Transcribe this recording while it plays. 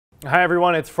Hi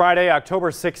everyone, it's Friday,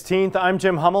 October 16th. I'm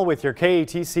Jim Hummel with your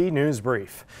KATC News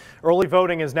Brief. Early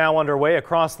voting is now underway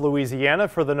across Louisiana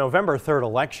for the November 3rd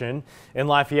election. In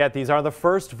Lafayette, these are the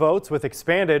first votes with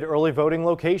expanded early voting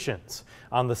locations.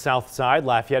 On the south side,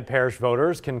 Lafayette Parish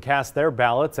voters can cast their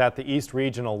ballots at the East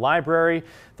Regional Library.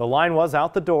 The line was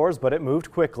out the doors, but it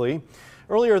moved quickly.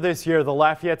 Earlier this year, the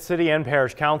Lafayette City and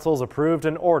Parish Councils approved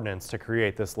an ordinance to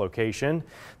create this location.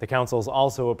 The councils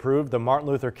also approved the Martin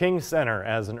Luther King Center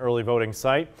as an early voting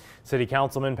site. City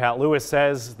Councilman Pat Lewis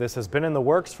says this has been in the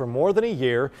works for more than a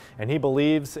year, and he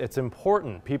believes it's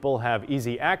important people have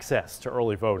easy access to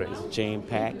early voting. It's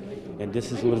jam-packed, and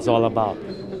this is what it's all about.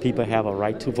 People have a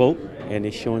right to vote, and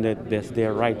it's showing that that's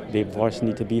their right. Their voice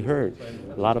needs to be heard.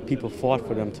 A lot of people fought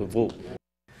for them to vote.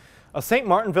 A St.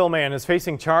 Martinville man is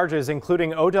facing charges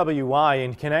including OWI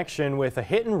in connection with a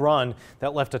hit and run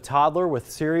that left a toddler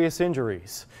with serious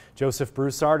injuries. Joseph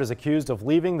Broussard is accused of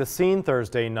leaving the scene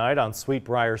Thursday night on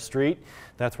Sweetbriar Street.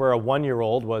 That's where a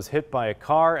 1-year-old was hit by a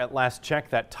car. At last check,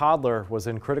 that toddler was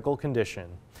in critical condition.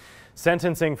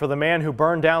 Sentencing for the man who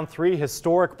burned down 3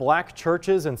 historic black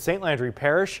churches in St. Landry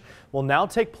Parish will now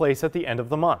take place at the end of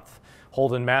the month.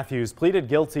 Holden Matthews pleaded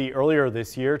guilty earlier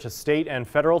this year to state and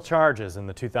federal charges in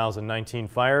the 2019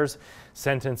 fires.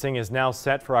 Sentencing is now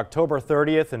set for October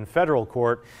 30th in federal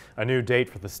court. A new date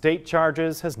for the state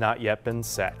charges has not yet been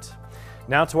set.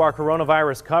 Now to our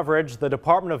coronavirus coverage. The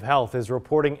Department of Health is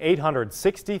reporting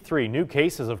 863 new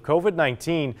cases of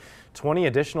COVID-19, 20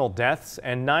 additional deaths,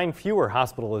 and 9 fewer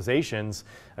hospitalizations.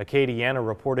 Acadiana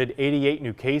reported 88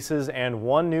 new cases and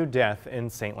 1 new death in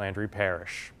St. Landry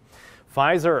Parish.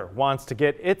 Pfizer wants to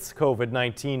get its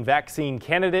COVID-19 vaccine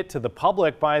candidate to the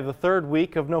public by the 3rd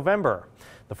week of November.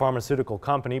 The pharmaceutical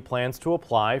company plans to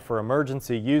apply for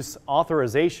emergency use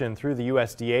authorization through the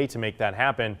USDA to make that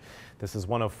happen. This is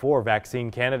one of 4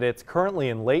 vaccine candidates currently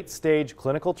in late-stage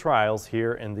clinical trials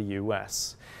here in the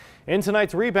U.S. In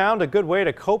tonight's rebound, a good way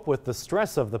to cope with the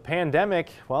stress of the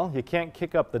pandemic. Well, you can't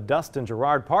kick up the dust in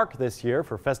Girard Park this year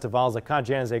for Festivals à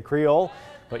Cajun Creole,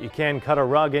 but you can cut a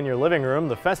rug in your living room.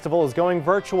 The festival is going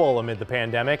virtual amid the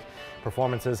pandemic.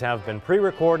 Performances have been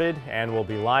pre-recorded and will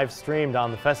be live streamed on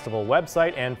the festival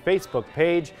website and Facebook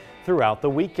page throughout the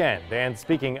weekend. And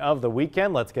speaking of the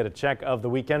weekend, let's get a check of the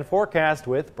weekend forecast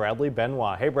with Bradley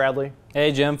Benoit. Hey, Bradley.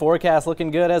 Hey, Jim. Forecast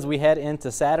looking good as we head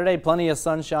into Saturday. Plenty of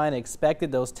sunshine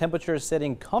expected. Those temperatures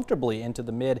sitting comfortably into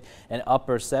the mid and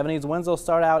upper 70s. Winds will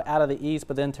start out of the east,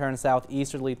 but then turn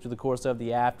southeasterly through the course of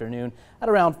the afternoon at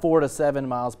around 4 to 7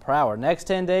 miles per hour. Next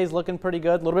 10 days looking pretty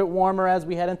good. A little bit warmer as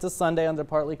we head into Sunday under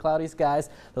partly cloudy skies.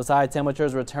 Those high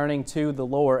temperatures returning to the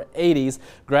lower 80s.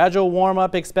 Gradual warm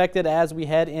up expected as we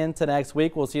head into next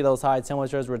week. We'll see those high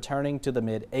temperatures returning to the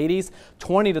mid 80s.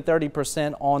 20 to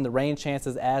 30% on the rain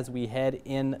chances as we head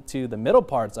into the middle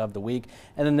parts of the week,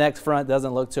 and the next front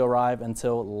doesn't look to arrive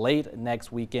until late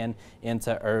next weekend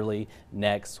into early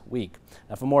next week.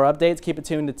 Now, for more updates, keep it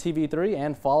tuned to TV3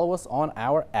 and follow us on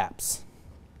our apps.